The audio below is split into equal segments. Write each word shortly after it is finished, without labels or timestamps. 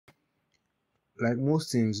Like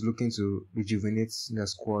most teams looking to rejuvenate their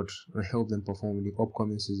squad and help them perform in the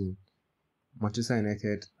upcoming season, Manchester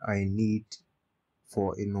United are in need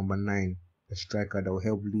for a number 9, a striker that will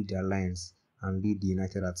help lead their lines and lead the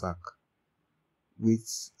United attack.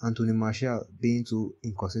 With Anthony Martial being too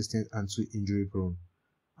inconsistent and too injury prone,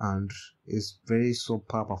 and his very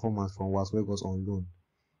subpar performance from Wout Weghourst on loan,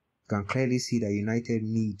 you can clearly see that United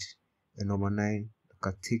need a number 9 that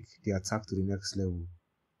can take the attack to the next level.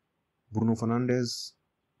 Bruno Fernandes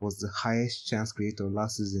was the highest chance creator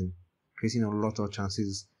last season, creating a lot of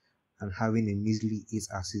chances and having a measly 8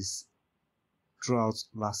 assists throughout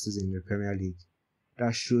last season in the Premier League.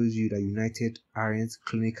 That shows you that United aren't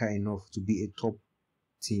clinical enough to be a top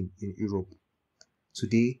team in Europe.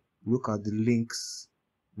 Today, look at the links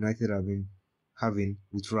United have been having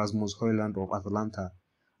with Rasmus Højlund of Atalanta,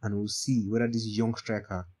 and we'll see whether this young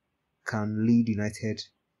striker can lead United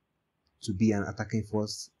to be an attacking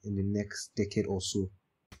force in the next decade or so.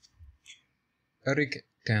 Erik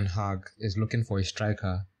ten Hag is looking for a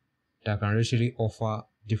striker that can actually offer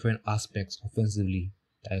different aspects offensively,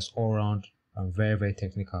 that is all round and very, very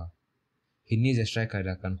technical. He needs a striker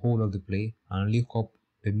that can hold up the play and link up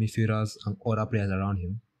the midfielders and other players around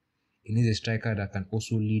him. He needs a striker that can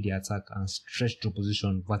also lead the attack and stretch the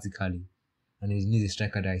position vertically. And he needs a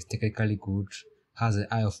striker that is technically good, has an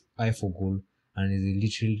eye for goal, and is a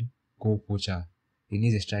literal goal poacher. He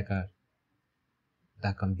needs a striker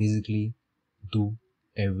that can basically do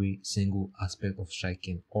every single aspect of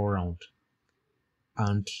striking all round.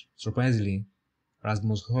 And surprisingly,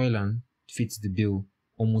 Rasmus Højlund fits the bill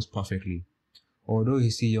almost perfectly. Although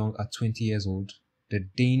he's still young at 20 years old, the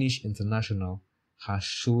Danish international has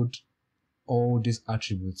showed all these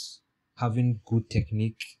attributes: having good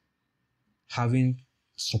technique, having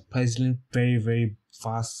surprisingly very, very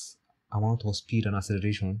fast amount of speed and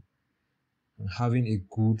acceleration, and having a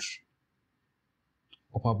good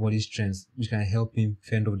upper body strength which can help him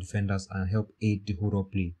fend off defenders and help aid the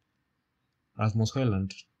hold-up play. Rasmus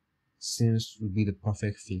Højlund seems to be the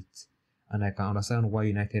perfect fit, and I can understand why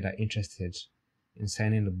United are interested in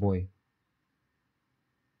signing the boy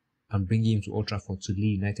and bringing him to Old Trafford to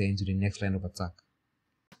lead United into the next line of attack.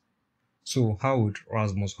 So how would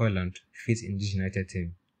Rasmus Højlund fit in this United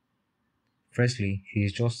team? Firstly, he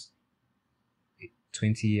is just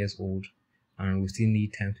 20 years old and will still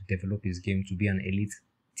need time to develop his game to be an elite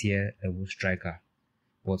tier level striker.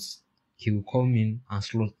 But he will come in and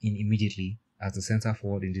slot in immediately as the centre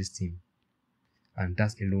forward in this team, and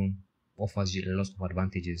that alone offers you a lot of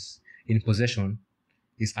advantages. In possession,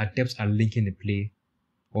 he's adept at linking the play.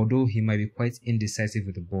 Although he might be quite indecisive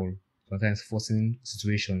with the ball, sometimes forcing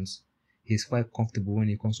situations, he's quite comfortable when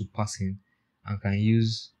it comes to passing and can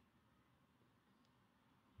use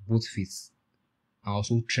both feet and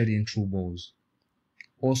also thread in through balls.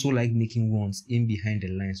 Also like making runs in behind the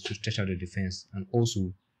lines to stretch out the defense and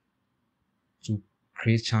also to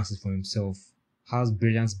create chances for himself. Has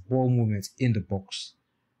brilliant ball movement in the box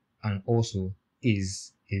and also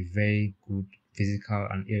is a very good physical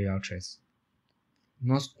and aerial threat.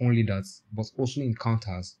 Not only that, but also in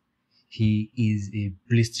counters, he is a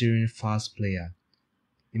blistering fast player.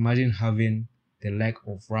 Imagine having the like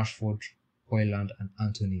of Rashford, Højlund and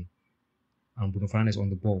Anthony and Bruno Fernandes on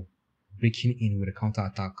the ball, breaking in with a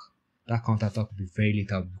counter-attack. That counter-attack would be very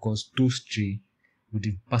lethal because those three, with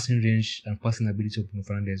the passing range and passing ability of Bruno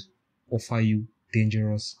Fernandes, offer you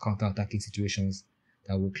dangerous counter-attacking situations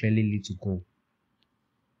that will clearly lead to goal.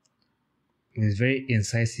 He is very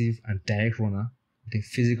incisive and direct runner with a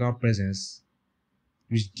physical presence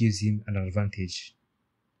which gives him an advantage.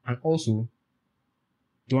 And also,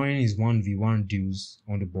 during his 1v1 duels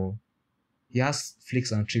on the ball, he has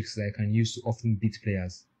flicks and tricks that he can use to often beat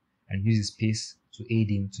players and use his pace to aid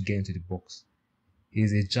him to get into the box. He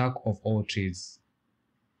is a jack of all trades,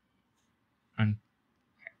 and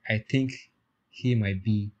I think he might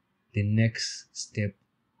be the next step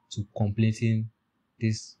to completing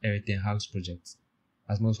this Erik ten Hag's project.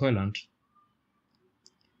 Rasmus Højlund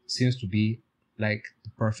seems to be like the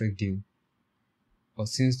perfect deal, or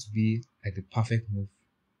seems to be like the perfect move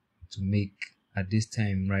to make at this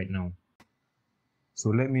time right now. So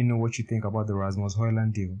let me know what you think about the Rasmus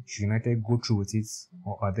Højlund deal. Should United go through with it,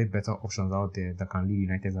 or are there better options out there that can lead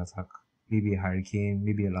United's attack? Maybe a Harry Kane,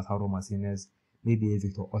 maybe a Lautaro Martinez, maybe a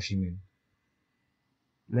Victor Osimhen.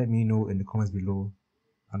 Let me know in the comments below,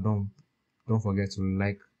 and don't forget to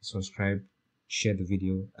like, subscribe, share the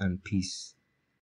video, and peace.